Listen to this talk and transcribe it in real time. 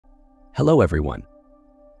Hello everyone.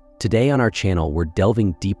 Today on our channel, we're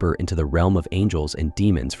delving deeper into the realm of angels and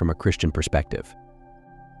demons from a Christian perspective.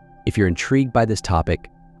 If you're intrigued by this topic,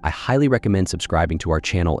 I highly recommend subscribing to our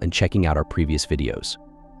channel and checking out our previous videos.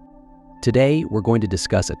 Today, we're going to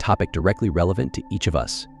discuss a topic directly relevant to each of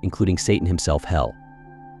us, including Satan himself, hell.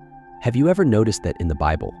 Have you ever noticed that in the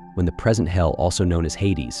Bible, when the present hell, also known as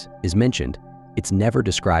Hades, is mentioned, it's never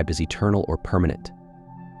described as eternal or permanent?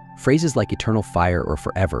 Phrases like eternal fire or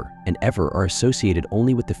forever and ever are associated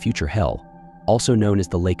only with the future hell, also known as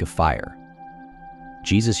the lake of fire.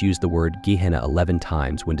 Jesus used the word Gehenna 11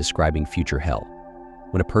 times when describing future hell.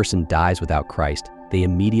 When a person dies without Christ, they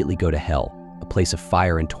immediately go to hell, a place of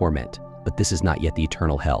fire and torment, but this is not yet the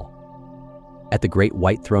eternal hell. At the great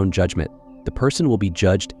white throne judgment, the person will be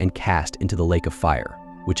judged and cast into the lake of fire,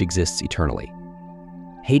 which exists eternally.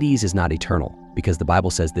 Hades is not eternal, because the Bible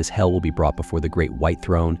says this hell will be brought before the great white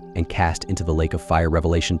throne and cast into the lake of fire,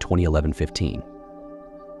 Revelation 20:11-15.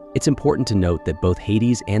 It's important to note that both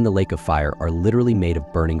Hades and the lake of fire are literally made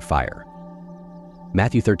of burning fire.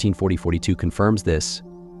 Matthew 13:40-42 confirms this,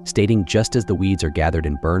 stating, "Just as the weeds are gathered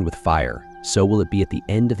and burned with fire, so will it be at the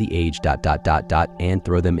end of the age, and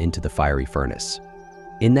throw them into the fiery furnace.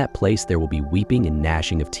 In that place there will be weeping and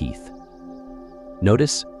gnashing of teeth."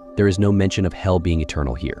 Notice, there is no mention of hell being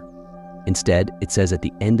eternal here. Instead, it says at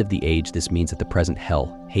the end of the age. This means that the present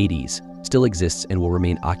hell, Hades, still exists and will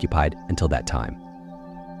remain occupied until that time.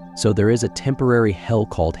 So there is a temporary hell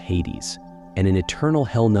called Hades, and an eternal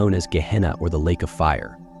hell known as Gehenna, or the lake of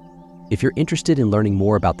fire. If you're interested in learning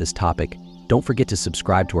more about this topic, don't forget to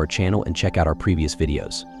subscribe to our channel and check out our previous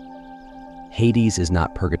videos. Hades is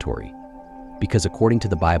not purgatory, because according to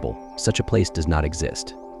the Bible, such a place does not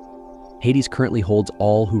exist. Hades currently holds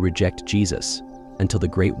all who reject Jesus until the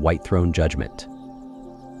great white throne judgment.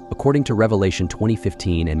 According to Revelation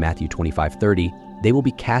 20:15 and Matthew 25:30, they will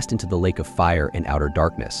be cast into the lake of fire and outer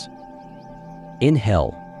darkness. In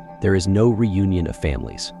hell, there is no reunion of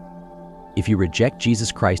families. If you reject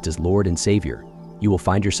Jesus Christ as Lord and Savior, you will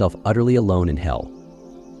find yourself utterly alone in hell.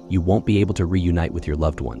 You won't be able to reunite with your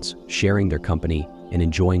loved ones, sharing their company and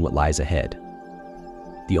enjoying what lies ahead.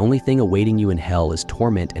 The only thing awaiting you in hell is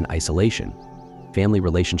torment and isolation. Family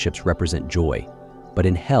relationships represent joy, but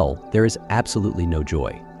in hell, there is absolutely no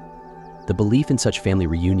joy. The belief in such family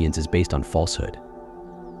reunions is based on falsehood.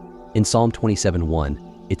 In Psalm 27:1,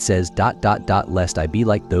 it says, "Lest I be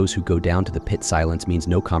like those who go down to the pit." Silence means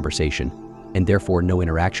no conversation, and therefore no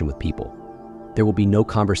interaction with people. There will be no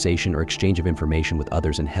conversation or exchange of information with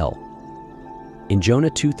others in hell. In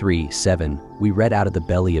Jonah 2:3-7, we read, "Out of the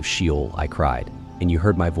belly of Sheol I cried, and you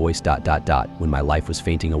heard my voice. When my life was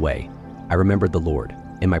fainting away, I remembered the Lord,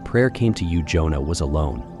 and my prayer came to you." Jonah was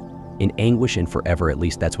alone, in anguish and forever, at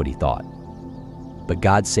least that's what he thought. But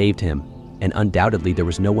God saved him, and undoubtedly there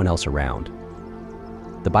was no one else around.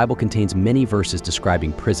 The Bible contains many verses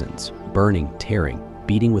describing prisons, burning, tearing,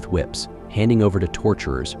 beating with whips, handing over to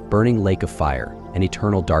torturers, burning lake of fire, and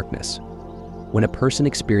eternal darkness. When a person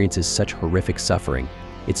experiences such horrific suffering,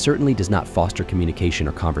 it certainly does not foster communication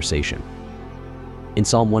or conversation. In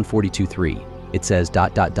Psalm 142:3, it says,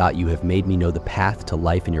 "You have made me know the path to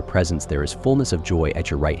life. In your presence there is fullness of joy. At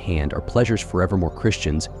your right hand are pleasures forevermore."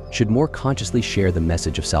 Christians should more consciously share the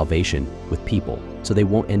message of salvation with people so they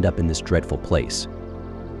won't end up in this dreadful place.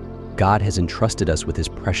 God has entrusted us with His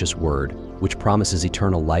precious word, which promises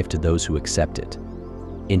eternal life to those who accept it.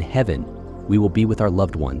 In heaven, we will be with our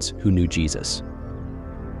loved ones who knew Jesus.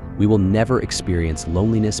 We will never experience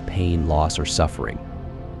loneliness, pain, loss, or suffering.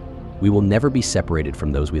 We will never be separated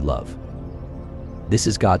from those we love. This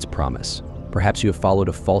is God's promise. Perhaps you have followed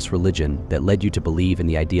a false religion that led you to believe in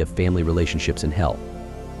the idea of family relationships in hell.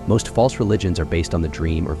 Most false religions are based on the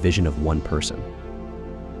dream or vision of one person.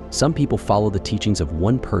 Some people follow the teachings of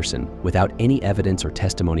one person without any evidence or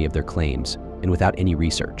testimony of their claims and without any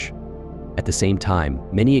research. At the same time,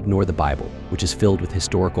 many ignore the Bible, which is filled with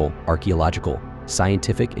historical, archaeological,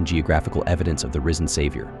 scientific, and geographical evidence of the risen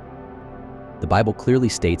Savior. The Bible clearly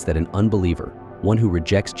states that an unbeliever, one who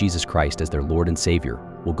rejects Jesus Christ as their Lord and Savior,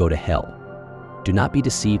 will go to hell. Do not be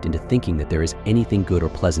deceived into thinking that there is anything good or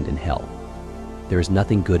pleasant in hell. There is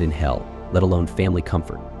nothing good in hell, let alone family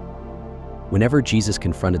comfort. Whenever Jesus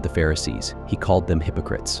confronted the Pharisees, He called them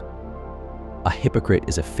hypocrites. A hypocrite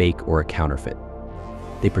is a fake or a counterfeit.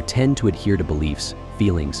 They pretend to adhere to beliefs,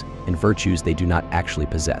 feelings, and virtues they do not actually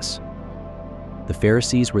possess. The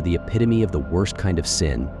Pharisees were the epitome of the worst kind of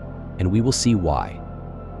sin, and we will see why.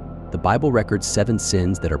 The Bible records 7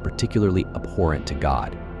 sins that are particularly abhorrent to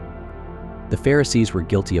God. The Pharisees were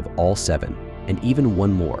guilty of all 7, and even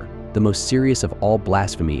one more, the most serious of all,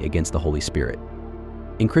 blasphemy against the Holy Spirit.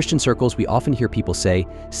 In Christian circles, we often hear people say,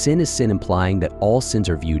 sin is sin, implying that all sins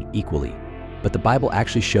are viewed equally. But the Bible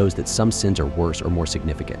actually shows that some sins are worse or more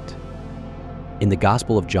significant. In the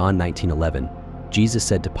Gospel of John 19:11, Jesus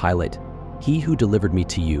said to Pilate, "He who delivered me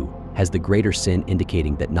to you has the greater sin,"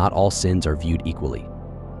 indicating that not all sins are viewed equally.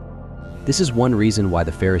 This is one reason why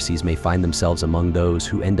the Pharisees may find themselves among those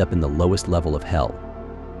who end up in the lowest level of hell.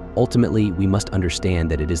 Ultimately, we must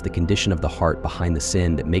understand that it is the condition of the heart behind the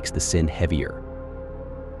sin that makes the sin heavier.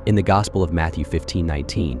 In the Gospel of Matthew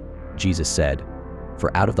 15:19, Jesus said, "For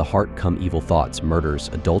out of the heart come evil thoughts, murders,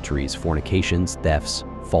 adulteries, fornications, thefts,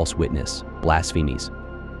 false witness, blasphemies."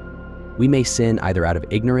 We may sin either out of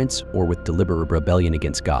ignorance or with deliberate rebellion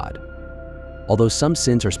against God. Although some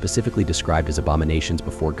sins are specifically described as abominations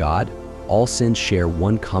before God, all sins share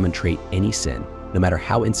one common trait: any sin, no matter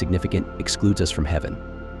how insignificant, excludes us from heaven.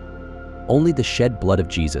 Only the shed blood of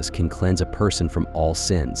Jesus can cleanse a person from all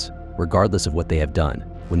sins, regardless of what they have done,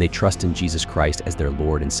 when they trust in Jesus Christ as their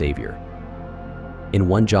Lord and Savior. In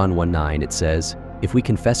 1 John 1:9 it says, "If we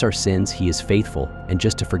confess our sins, He is faithful and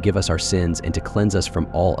just to forgive us our sins and to cleanse us from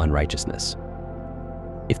all unrighteousness."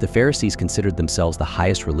 If the Pharisees considered themselves the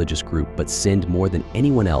highest religious group but sinned more than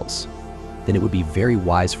anyone else, then it would be very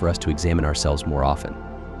wise for us to examine ourselves more often.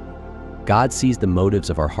 God sees the motives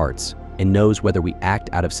of our hearts and knows whether we act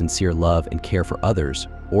out of sincere love and care for others,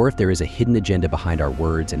 or if there is a hidden agenda behind our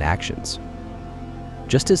words and actions.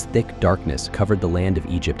 Just as thick darkness covered the land of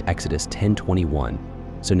Egypt, Exodus 10:21,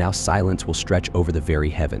 so now silence will stretch over the very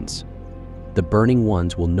heavens. The burning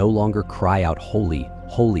ones will no longer cry out, "Holy,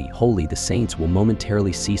 holy, holy." The saints will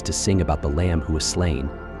momentarily cease to sing about the Lamb who was slain.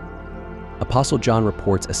 Apostle John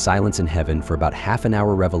reports a silence in heaven for about half an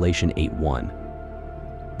hour. Revelation 8:1.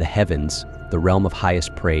 The heavens, the realm of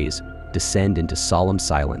highest praise, descend into solemn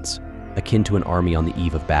silence, akin to an army on the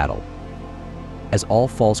eve of battle. As all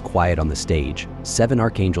falls quiet on the stage, 7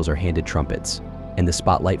 archangels are handed trumpets, and the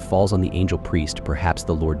spotlight falls on the angel priest, perhaps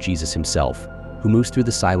the Lord Jesus himself, who moves through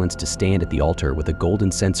the silence to stand at the altar with a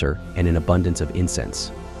golden censer and an abundance of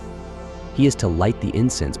incense. He is to light the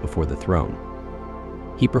incense before the throne.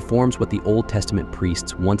 He performs what the Old Testament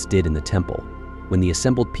priests once did in the temple, when the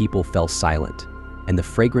assembled people fell silent, and the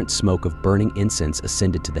fragrant smoke of burning incense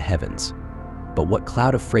ascended to the heavens. But what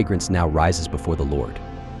cloud of fragrance now rises before the Lord?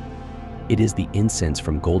 It is the incense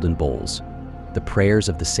from golden bowls, the prayers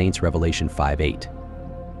of the saints. Revelation 5:8.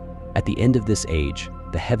 At the end of this age,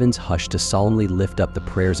 the heavens hush to solemnly lift up the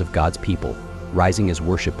prayers of God's people, rising as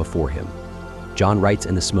worship before Him. John writes,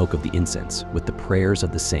 "In the smoke of the incense, with the prayers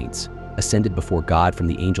of the saints, ascended before God from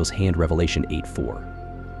the angel's hand." Revelation 8:4.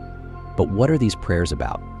 But what are these prayers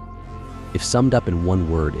about? If summed up in one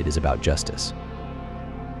word, it is about justice.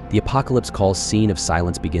 The Apocalypse Call's scene of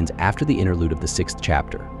silence begins after the interlude of the 6th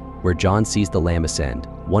chapter, where John sees the Lamb ascend,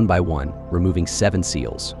 one by one, removing 7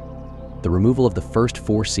 seals. The removal of the first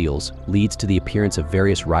 4 seals leads to the appearance of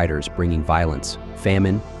various riders bringing violence,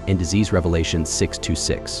 famine, and disease. Revelation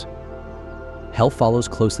 6:6. Hell follows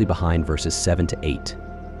closely behind. Verses 7-8.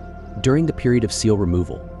 During the period of seal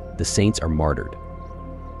removal, the saints are martyred.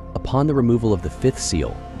 Upon the removal of the 5th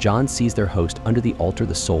seal, John sees their host under the altar,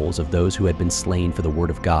 the souls of those who had been slain for the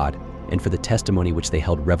word of God and for the testimony which they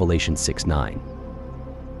held. Revelation 6:9.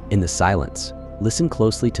 In the silence, listen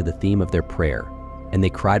closely to the theme of their prayer, and they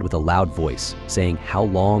cried with a loud voice, saying, "How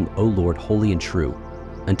long, O Lord, holy and true,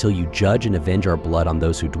 until you judge and avenge our blood on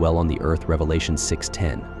those who dwell on the earth?" Revelation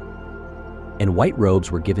 6:10. And white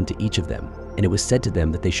robes were given to each of them, and it was said to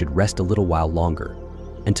them that they should rest a little while longer,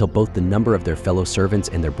 until both the number of their fellow servants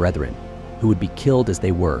and their brethren, who would be killed as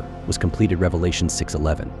they were, was completed. Revelation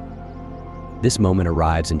 6:11. This moment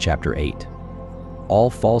arrives in chapter 8. All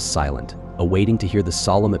falls silent, awaiting to hear the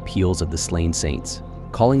solemn appeals of the slain saints,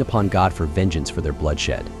 calling upon God for vengeance for their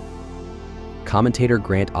bloodshed. Commentator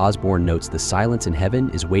Grant Osborne notes the silence in heaven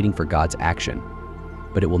is waiting for God's action,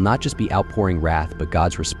 but it will not just be outpouring wrath, but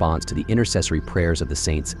God's response to the intercessory prayers of the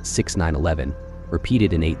saints. 6:9-11,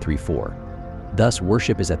 repeated in 8:3-4. Thus,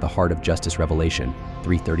 worship is at the heart of justice. Revelation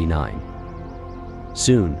 3:39.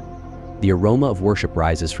 Soon, the aroma of worship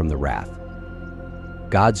rises from the wrath.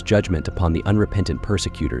 God's judgment upon the unrepentant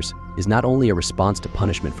persecutors is not only a response to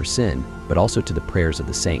punishment for sin, but also to the prayers of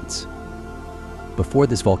the saints. Before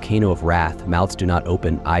this volcano of wrath, mouths do not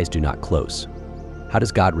open, eyes do not close. How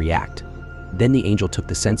does God react? Then the angel took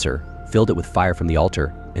the censer, filled it with fire from the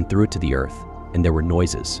altar, and threw it to the earth, and there were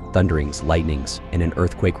noises, thunderings, lightnings, and an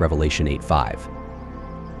earthquake. Revelation 8:5.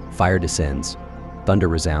 Fire descends, thunder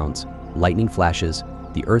resounds, lightning flashes,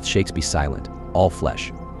 the earth shakes. Be silent, all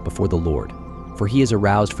flesh, before the Lord, for he is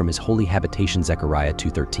aroused from his holy habitation. Zechariah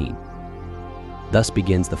 2:13. Thus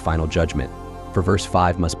begins the final judgment, for verse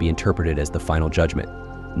 5 must be interpreted as the final judgment.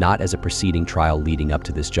 not as a preceding trial leading up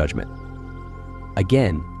to this judgment.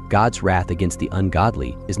 Again, God's wrath against the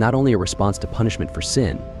ungodly is not only a response to punishment for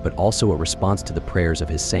sin, but also a response to the prayers of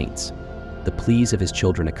his saints. The pleas of his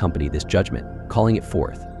children accompany this judgment, calling it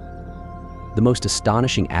forth. The most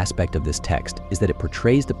astonishing aspect of this text is that it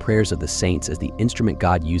portrays the prayers of the saints as the instrument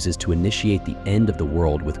God uses to initiate the end of the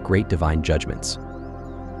world with great divine judgments.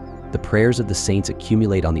 The prayers of the saints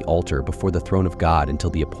accumulate on the altar before the throne of God until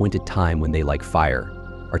the appointed time when they, like fire,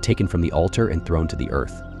 are taken from the altar and thrown to the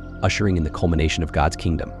earth, ushering in the culmination of God's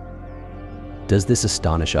kingdom. Does this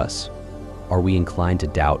astonish us? Are we inclined to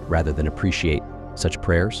doubt rather than appreciate such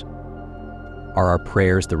prayers? Are our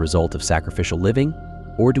prayers the result of sacrificial living,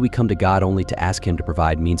 or do we come to God only to ask him to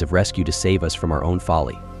provide means of rescue to save us from our own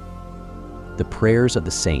folly? The prayers of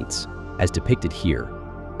the saints, as depicted here,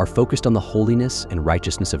 are focused on the holiness and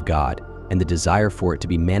righteousness of God and the desire for it to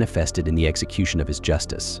be manifested in the execution of his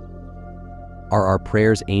justice. Are our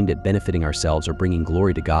prayers aimed at benefiting ourselves or bringing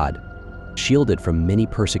glory to God? Shielded from many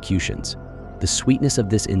persecutions, the sweetness of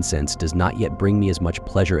this incense does not yet bring me as much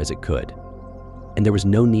pleasure as it could, and there was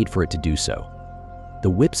no need for it to do so. The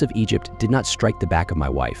whips of Egypt did not strike the back of my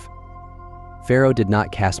wife. Pharaoh did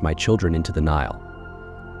not cast my children into the Nile.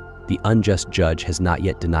 The unjust judge has not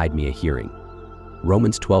yet denied me a hearing.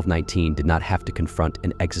 Romans 12:19 did not have to confront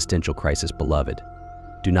an existential crisis, beloved.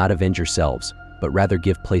 Do not avenge yourselves, but rather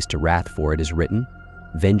give place to wrath, for it is written,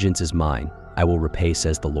 "Vengeance is mine, I will repay,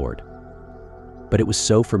 says the Lord." But it was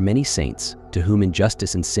so for many saints, to whom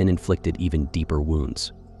injustice and sin inflicted even deeper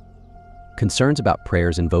wounds. Concerns about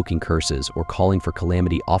prayers invoking curses or calling for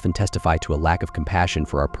calamity often testify to a lack of compassion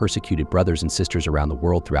for our persecuted brothers and sisters around the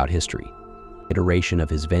world throughout history. Iteration of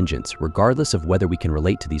his vengeance, regardless of whether we can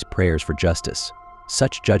relate to these prayers for justice,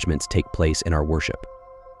 such judgments take place in our worship.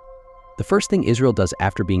 The first thing Israel does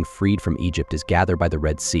after being freed from Egypt is gather by the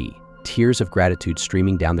Red Sea, tears of gratitude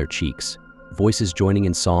streaming down their cheeks, voices joining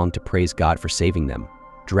in song to praise God for saving them,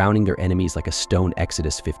 drowning their enemies like a stone.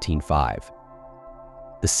 Exodus 15:5.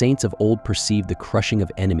 The saints of old perceived the crushing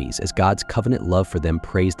of enemies as God's covenant love for them.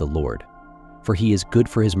 Praise the Lord, for he is good,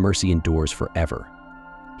 for his mercy endures forever.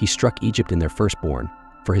 He struck Egypt in their firstborn,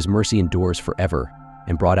 for his mercy endures forever,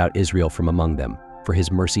 and brought out Israel from among them, for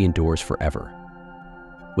his mercy endures forever.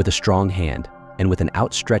 With a strong hand and with an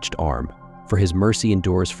outstretched arm, for his mercy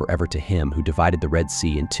endures forever, to him who divided the Red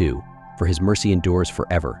Sea in two, for his mercy endures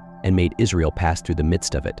forever, and made Israel pass through the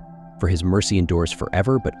midst of it. For his mercy endures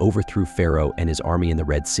forever, but overthrew Pharaoh and his army in the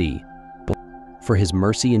Red Sea. For his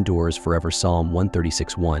mercy endures forever. Psalm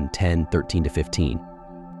 136:1, 10, 13-15.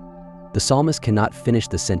 The psalmist cannot finish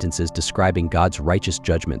the sentences describing God's righteous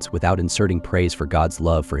judgments without inserting praise for God's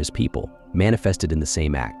love for his people, manifested in the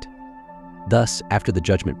same act. Thus, after the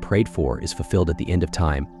judgment prayed for is fulfilled at the end of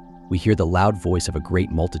time, we hear the loud voice of a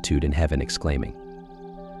great multitude in heaven exclaiming,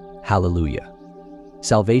 "Hallelujah!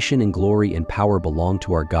 Salvation and glory and power belong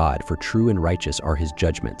to our God, for true and righteous are his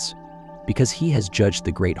judgments. Because he has judged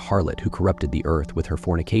the great harlot who corrupted the earth with her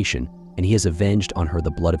fornication, and he has avenged on her the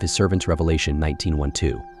blood of his servants." Revelation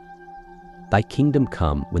 19:1-2. Thy kingdom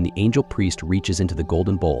come. When the angel priest reaches into the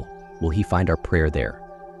golden bowl, will he find our prayer there?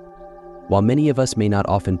 While many of us may not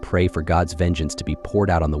often pray for God's vengeance to be poured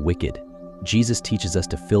out on the wicked, Jesus teaches us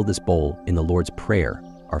to fill this bowl in the Lord's Prayer,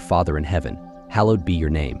 "Our Father in heaven, hallowed be your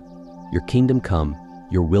name. Your kingdom come,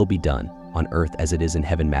 your will be done, on earth as it is in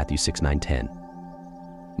heaven." Matthew 6:9-10.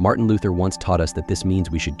 Martin Luther once taught us that this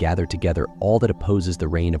means we should gather together all that opposes the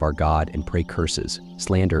reign of our God and pray curses,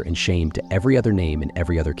 slander, and shame to every other name and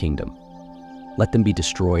every other kingdom. Let them be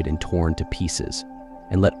destroyed and torn to pieces,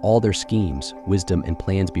 and let all their schemes, wisdom, and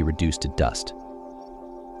plans be reduced to dust.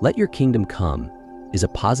 "Let your kingdom come" is a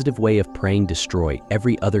positive way of praying destroy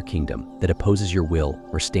every other kingdom that opposes your will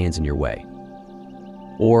or stands in your way.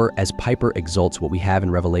 Or, as Piper exalts, what we have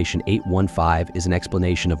in Revelation 8:1-5 is an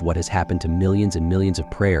explanation of what has happened to millions and millions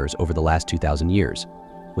of prayers over the last 2,000 years,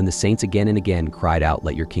 when the saints again and again cried out,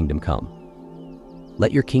 "Let your kingdom come."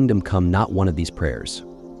 Let your kingdom come. Not one of these prayers,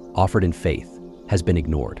 offered in faith, has been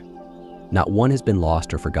ignored. Not one has been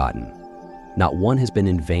lost or forgotten. Not one has been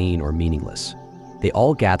in vain or meaningless. They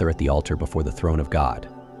all gather at the altar before the throne of God.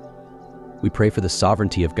 We pray for the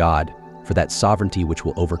sovereignty of God, for that sovereignty which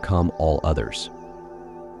will overcome all others.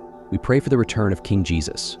 We pray for the return of King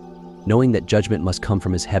Jesus, knowing that judgment must come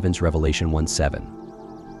from his heavens. Revelation 1:7.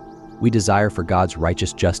 We desire for God's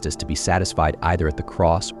righteous justice to be satisfied either at the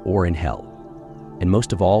cross or in hell. And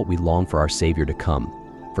most of all, we long for our Savior to come,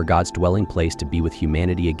 for God's dwelling place to be with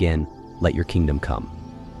humanity again. Let your kingdom come.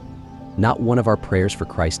 Not one of our prayers for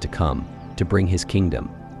Christ to come, to bring his kingdom,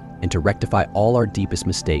 and to rectify all our deepest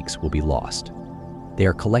mistakes will be lost. They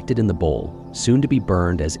are collected in the bowl, soon to be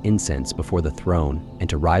burned as incense before the throne and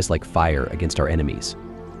to rise like fire against our enemies.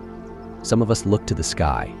 Some of us look to the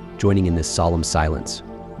sky, joining in this solemn silence,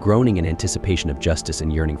 groaning in anticipation of justice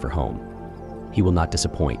and yearning for home. He will not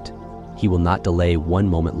disappoint. He will not delay one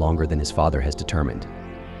moment longer than his Father has determined.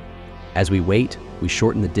 As we wait, we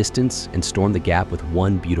shorten the distance and storm the gap with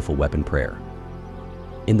one beautiful weapon: prayer.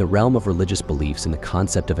 In the realm of religious beliefs and the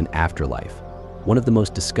concept of an afterlife, one of the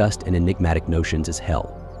most discussed and enigmatic notions is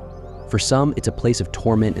hell. For some, it's a place of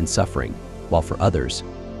torment and suffering, while for others,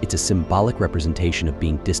 it's a symbolic representation of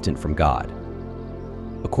being distant from God.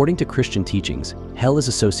 According to Christian teachings, hell is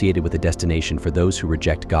associated with a destination for those who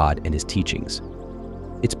reject God and his teachings.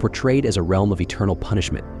 It's portrayed as a realm of eternal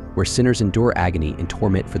punishment, where sinners endure agony and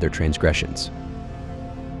torment for their transgressions.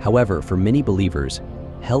 However, for many believers,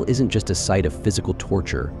 hell isn't just a site of physical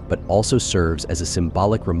torture, but also serves as a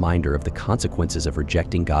symbolic reminder of the consequences of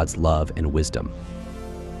rejecting God's love and wisdom.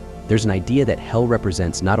 There's an idea that hell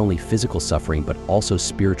represents not only physical suffering, but also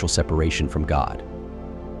spiritual separation from God.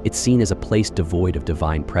 It's seen as a place devoid of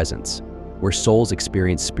divine presence, where souls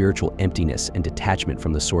experience spiritual emptiness and detachment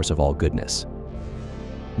from the source of all goodness.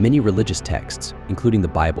 Many religious texts, including the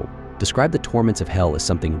Bible, describe the torments of hell as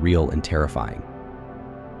something real and terrifying.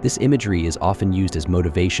 This imagery is often used as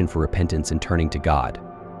motivation for repentance and turning to God.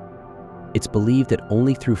 It's believed that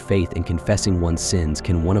only through faith and confessing one's sins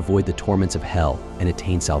can one avoid the torments of hell and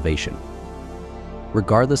attain salvation.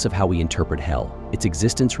 Regardless of how we interpret hell, its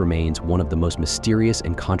existence remains one of the most mysterious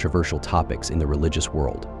and controversial topics in the religious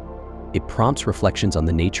world. It prompts reflections on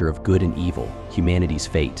the nature of good and evil, humanity's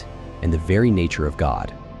fate, and the very nature of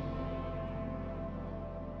God.